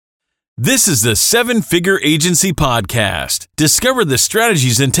This is the Seven Figure Agency Podcast. Discover the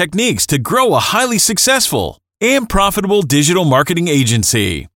strategies and techniques to grow a highly successful and profitable digital marketing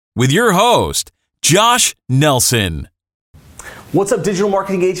agency with your host, Josh Nelson. What's up, digital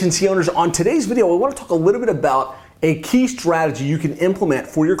marketing agency owners? On today's video, I want to talk a little bit about a key strategy you can implement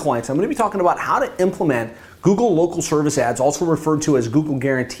for your clients. I'm going to be talking about how to implement Google Local Service Ads, also referred to as Google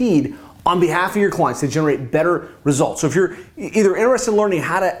Guaranteed, on behalf of your clients to generate better results. So if you're either interested in learning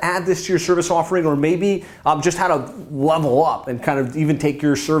how to add this to your service offering, or maybe just how to level up and kind of even take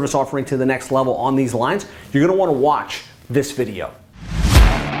your service offering to the next level on these lines, you're going to want to watch this video.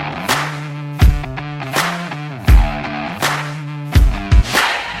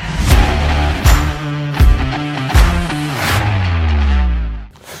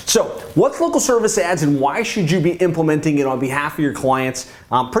 So, what's local service ads and why should you be implementing it on behalf of your clients?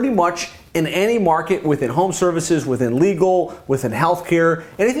 Pretty much in any market, within home services, within legal, within healthcare,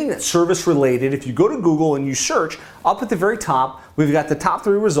 anything that's service related. If you go to Google and you search, up at the very top, we've got the top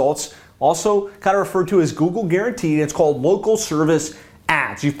 3 results, also kind of referred to as Google Guaranteed. It's called local service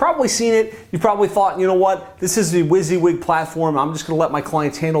ads. You've probably seen it. You probably thought, you know what, this is a WYSIWYG platform. I'm just going to let my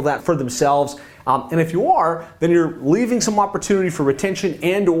clients handle that for themselves. And if you are, then you're leaving some opportunity for retention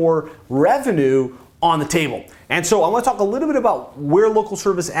and or revenue on the table. And so I want to talk a little bit about where local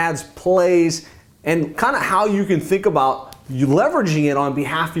service ads plays and kind of how you can think about you leveraging it on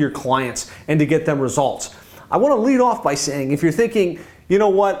behalf of your clients and to get them results. I want to lead off by saying, if you're thinking, you know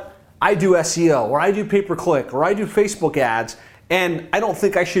what, I do SEO, or I do pay-per-click, or I do Facebook ads, and I don't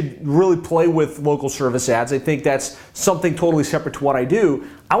think I should really play with local service ads. I think that's something totally separate to what I do.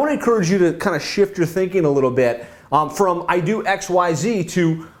 I want to encourage you to kind of shift your thinking a little bit from I do XYZ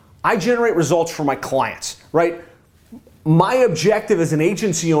to I generate results for my clients, right? My objective as an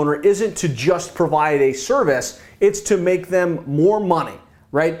agency owner isn't to just provide a service, it's to make them more money,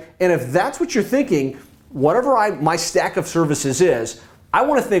 right? And if that's what you're thinking, whatever my stack of services is, I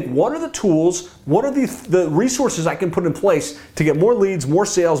want to think, what are the tools, what are the resources I can put in place to get more leads, more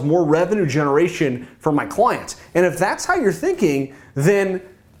sales, more revenue generation for my clients? And if that's how you're thinking, then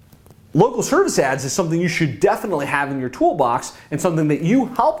local service ads is something you should definitely have in your toolbox and something that you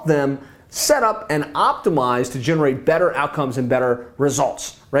help them set up and optimize to generate better outcomes and better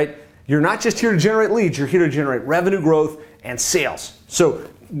results, right? You're not just here to generate leads, you're here to generate revenue growth and sales. So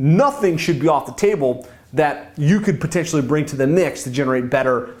nothing should be off the table that you could potentially bring to the mix to generate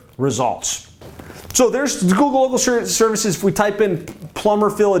better results. So there's Google Local Services. If we type in plumber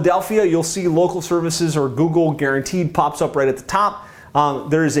Philadelphia, you'll see local services or Google Guaranteed pops up right at the top.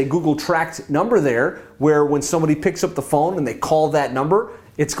 There is a Google tracked number there where when somebody picks up the phone and they call that number,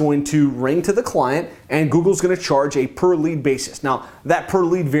 it's going to ring to the client and Google's going to charge a per lead basis. Now that per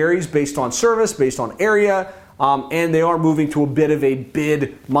lead varies based on service, based on area, and they are moving to a bit of a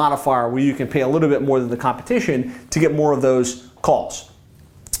bid modifier where you can pay a little bit more than the competition to get more of those calls.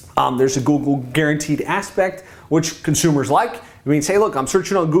 There's a Google Guaranteed aspect, which consumers like. It means, hey, look, I'm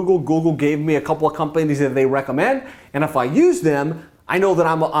searching on Google. Google gave me a couple of companies that they recommend, and if I use them, I know that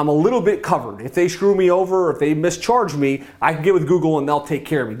I'm a little bit covered. If they screw me over, or if they mischarge me, I can get with Google and they'll take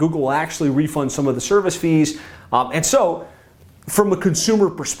care of me. Google will actually refund some of the service fees, and so from a consumer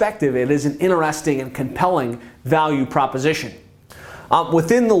perspective, it is an interesting and compelling value proposition.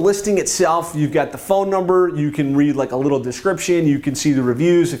 Within the listing itself, you've got the phone number, you can read like a little description, you can see the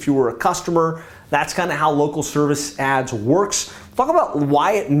reviews if you were a customer. That's kind of how local service ads works. Talk about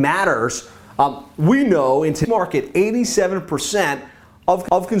why it matters. We know in today's market, 87%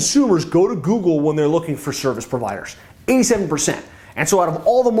 of consumers go to Google when they're looking for service providers. 87%. And so out of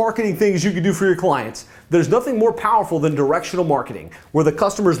all the marketing things you can do for your clients, there's nothing more powerful than directional marketing, where the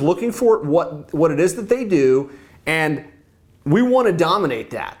customer's looking for what it is that they do, and we want to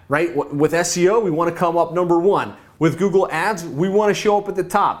dominate that, right? With SEO, we want to come up number 1. With Google Ads, we want to show up at the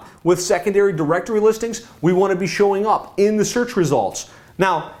top. With secondary directory listings, we want to be showing up in the search results.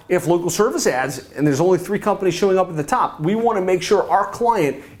 Now, if local service ads, and there's only 3 companies showing up at the top, we want to make sure our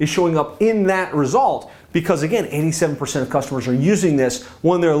client is showing up in that result because, again, 87% of customers are using this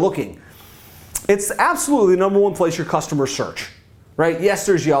when they're looking. It's absolutely the number 1 place your customers search, right? Yes,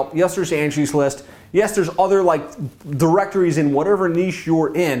 there's Yelp. Yes, there's Angie's List. Yes, there's other like directories in whatever niche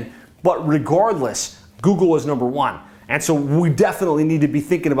you're in, but regardless, Google is number 1. And so we definitely need to be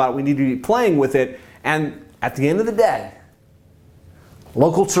thinking about it. We need to be playing with it. And at the end of the day,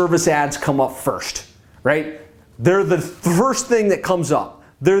 local service ads come up first, right? They're the first thing that comes up.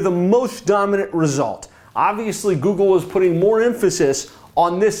 They're the most dominant result. Obviously, Google is putting more emphasis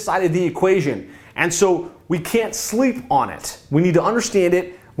on this side of the equation. And so we can't sleep on it. We need to understand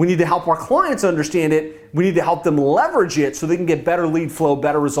it. We need to help our clients understand it. We need to help them leverage it so they can get better lead flow,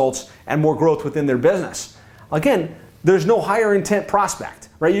 better results, and more growth within their business. Again, there's no higher intent prospect,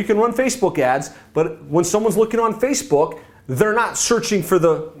 right? You can run Facebook ads, but when someone's looking on Facebook, they're not searching for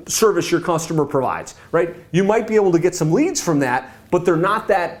the service your customer provides, right? You might be able to get some leads from that, but they're not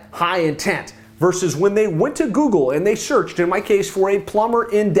that high intent. Versus when they went to Google and they searched, in my case, for a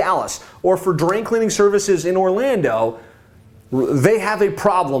plumber in Dallas or for drain cleaning services in Orlando, they have a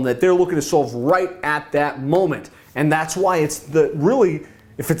problem that they're looking to solve right at that moment. And that's why it's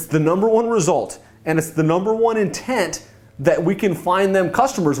if it's the number one result and it's the number one intent that we can find them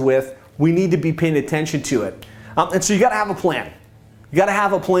customers with, we need to be paying attention to it. And so you got to have a plan. You got to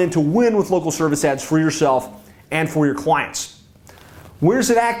have a plan to win with local service ads for yourself and for your clients.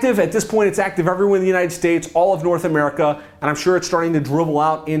 Where's it active? At this point, it's active everywhere in the United States, all of North America, and I'm sure it's starting to dribble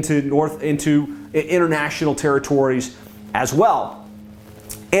out into international territories as well.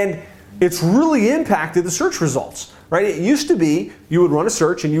 And it's really impacted the search results, right? It used to be you would run a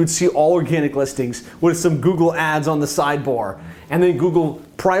search and you would see all organic listings with some Google ads on the sidebar, and then Google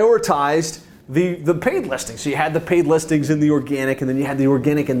prioritized the paid listings. So you had the paid listings in the organic, and then you had the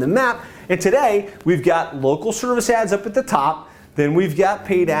organic in the map. And today, we've got local service ads up at the top. Then we've got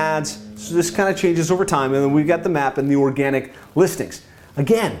paid ads, so this kind of changes over time, and then we've got the map and the organic listings.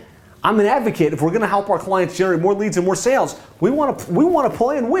 Again, I'm an advocate. If we're going to help our clients generate more leads and more sales, we want to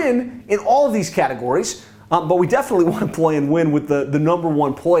play and win in all of these categories, but we definitely want to play and win with the number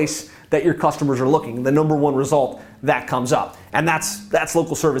one place that your customers are looking, the number one result that comes up, and that's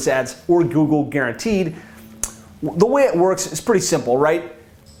local service ads or Google guaranteed. The way it works is pretty simple, right?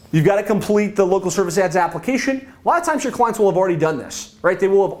 You've got to complete the local service ads application. A lot of times your clients will have already done this, right? They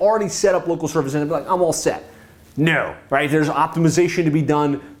will have already set up local service ads and be like, I'm all set. No, right? There's optimization to be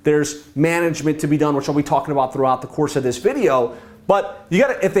done. There's management to be done, which I'll be talking about throughout the course of this video. But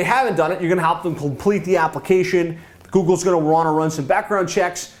if they haven't done it, you're going to help them complete the application. Google's going to want to run some background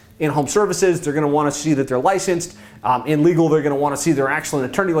checks. In home services, they're going to want to see that they're licensed. In legal, they're going to want to see they're actually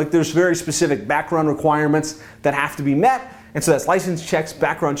an attorney. Like, there's very specific background requirements that have to be met. And so that's license checks,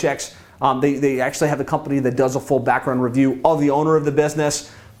 background checks. They actually have a company that does a full background review of the owner of the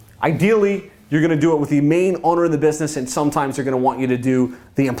business. Ideally, you're going to do it with the main owner of the business, and sometimes they're going to want you to do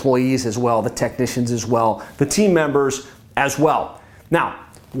the employees as well, the technicians as well, the team members as well. Now,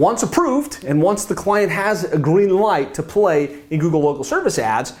 once approved and once the client has a green light to play in Google Local Service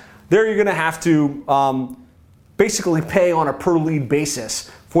Ads, there you're going to have to basically pay on a per lead basis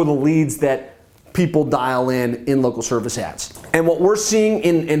for the leads that people dial in local service ads. And what we're seeing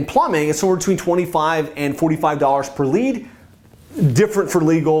in plumbing is somewhere between $25 and $45 per lead. Different for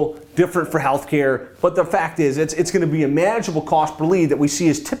legal, different for healthcare, but the fact is it's going to be a manageable cost per lead that we see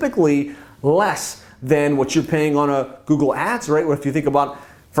is typically less than what you're paying on a Google Ads, right? If you think about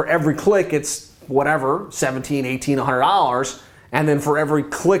for every click, it's whatever, $17, $18, $100, and then for every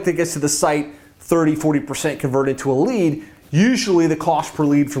click that gets to the site, 30, 40% converted to a lead. Usually the cost per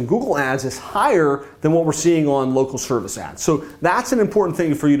lead from Google Ads is higher than what we're seeing on local service ads. So that's an important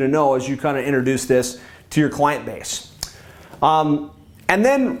thing for you to know as you kind of introduce this to your client base. And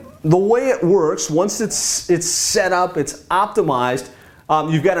then the way it works, once it's set up, it's optimized,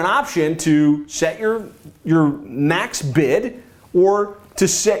 you've got an option to set your max bid or to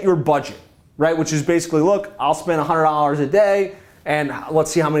set your budget, right? Which is basically, look, I'll spend $100 a day and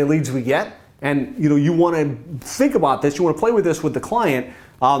let's see how many leads we get. And you want to think about this, you want to play with this with the client,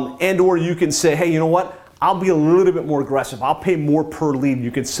 and or you can say, hey, you know what? I'll be a little bit more aggressive. I'll pay more per lead.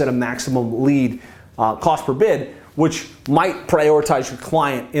 You can set a maximum lead cost per bid, which might prioritize your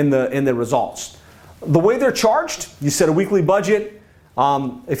client in the results. The way they're charged, you set a weekly budget.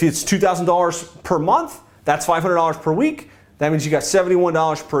 If it's $2,000 per month, that's $500 per week. That means you got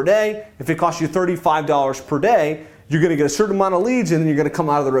 $71 per day. If it costs you $35 per day, you're going to get a certain amount of leads, and then you're going to come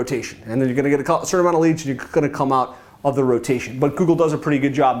out of the rotation. And then you're going to get a certain amount of leads, and you're going to come out of the rotation. But Google does a pretty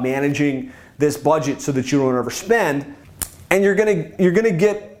good job managing this budget so that you don't overspend. And you're going to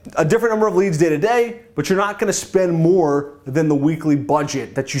get a different number of leads day to day, but you're not going to spend more than the weekly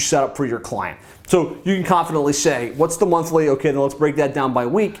budget that you set up for your client. So you can confidently say, what's the monthly? Okay, then let's break that down by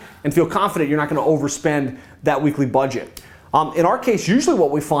week, and feel confident you're not going to overspend that weekly budget. In our case, usually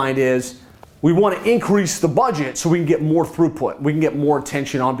what we find is we want to increase the budget so we can get more throughput. We can get more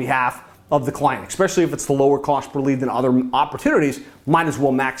attention on behalf of the client, especially if it's the lower cost per lead than other opportunities. Might as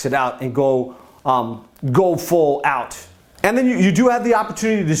well max it out and go full out. And then you do have the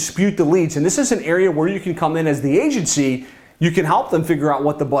opportunity to dispute the leads. And this is an area where you can come in as the agency. You can help them figure out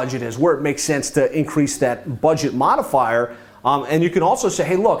what the budget is, where it makes sense to increase that budget modifier. And you can also say,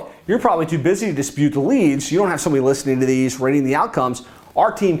 hey, look, you're probably too busy to dispute the leads. You don't have somebody listening to these, rating the outcomes.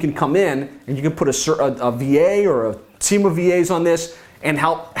 Our team can come in and you can put a VA or a team of VAs on this and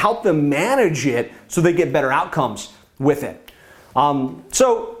help them manage it so they get better outcomes with it.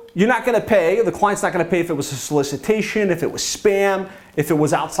 So you're not going to pay, the client's not going to pay if it was a solicitation, if it was spam, if it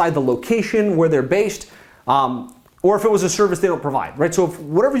was outside the location where they're based, or if it was a service they don't provide, right? So if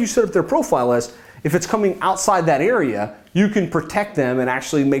whatever you set up their profile as, if it's coming outside that area, you can protect them and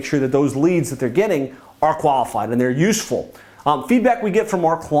actually make sure that those leads that they're getting are qualified and they're useful. Feedback we get from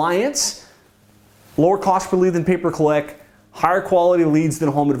our clients: lower cost per lead than pay-per-click, higher quality leads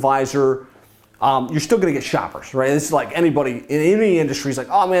than HomeAdvisor. You're still going to get shoppers, right? It's like anybody in any industry is like,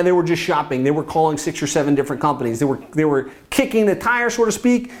 oh man, they were just shopping. They were calling 6 or 7 different companies. They were kicking the tire, so to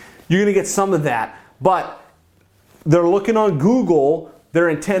speak. You're going to get some of that, but they're looking on Google. Their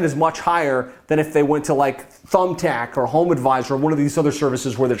intent is much higher than if they went to like Thumbtack or HomeAdvisor or one of these other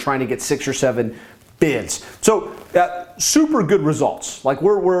services where they're trying to get 6 or 7 bids. So super good results. Like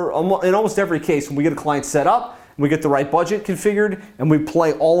we're in almost every case when we get a client set up, we get the right budget configured, and we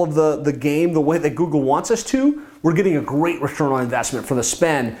play all of the game the way that Google wants us to, we're getting a great return on investment for the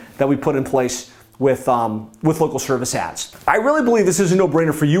spend that we put in place with local service ads. I really believe this is a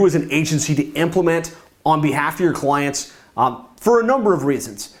no-brainer for you as an agency to implement on behalf of your clients for a number of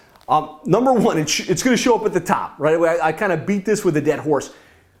reasons. Number one, it's going to show up at the top, right? I kind of beat this with a dead horse.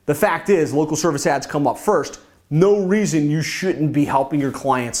 The fact is, local service ads come up first. No reason you shouldn't be helping your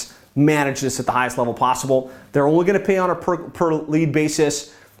clients manage this at the highest level possible. They're only going to pay on a per lead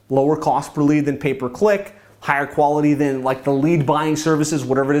basis, lower cost per lead than pay-per-click, higher quality than like the lead buying services,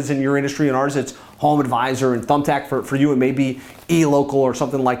 whatever it is in your industry. In ours, it's HomeAdvisor and Thumbtack. For you, it may be eLocal or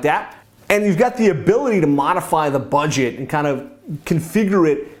something like that. And you've got the ability to modify the budget and kind of configure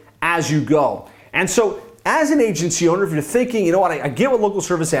it as you go. And so as an agency owner, if you're thinking, you know what, I get what local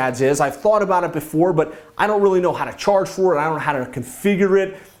service ads is, I've thought about it before, but I don't really know how to charge for it, I don't know how to configure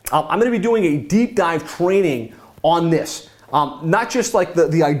it. I'm going to be doing a deep dive training on this. Not just like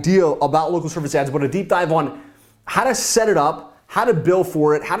the idea about local service ads, but a deep dive on how to set it up, how to bill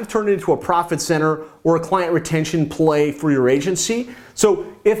for it, how to turn it into a profit center or a client retention play for your agency.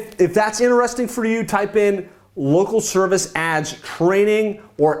 So if that's interesting for you, type in local service ads training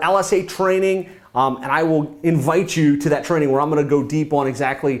or LSA training, and I will invite you to that training where I'm going to go deep on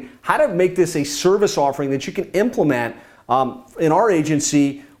exactly how to make this a service offering that you can implement. In our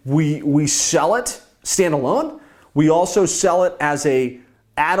agency, we sell it standalone. We also sell it as a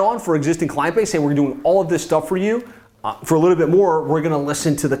add-on for existing client base. Say we're doing all of this stuff for you. For a little bit more, we're going to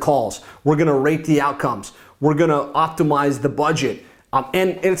listen to the calls. We're going to rate the outcomes. We're going to optimize the budget.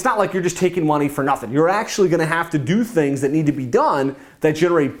 And it's not like you're just taking money for nothing. You're actually going to have to do things that need to be done that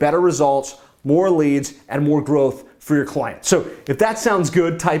generate better results, more leads, and more growth for your client. So if that sounds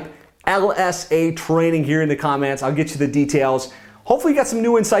good, type LSA training here in the comments. I'll get you the details. Hopefully you got some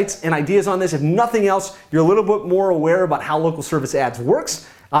new insights and ideas on this. If nothing else, you're a little bit more aware about how local service ads works.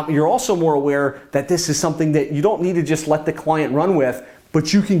 You're also more aware that this is something that you don't need to just let the client run with,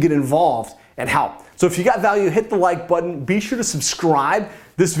 but you can get involved and help. So if you got value, hit the like button. Be sure to subscribe.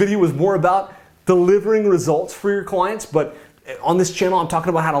 This video was more about delivering results for your clients, but on this channel, I'm talking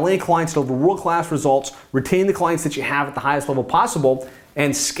about how to land clients, deliver world-class results, retain the clients that you have at the highest level possible,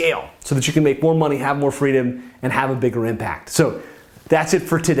 and scale so that you can make more money, have more freedom, and have a bigger impact. So that's it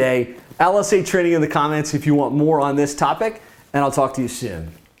for today. LSA training in the comments if you want more on this topic, and I'll talk to you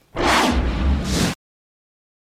soon.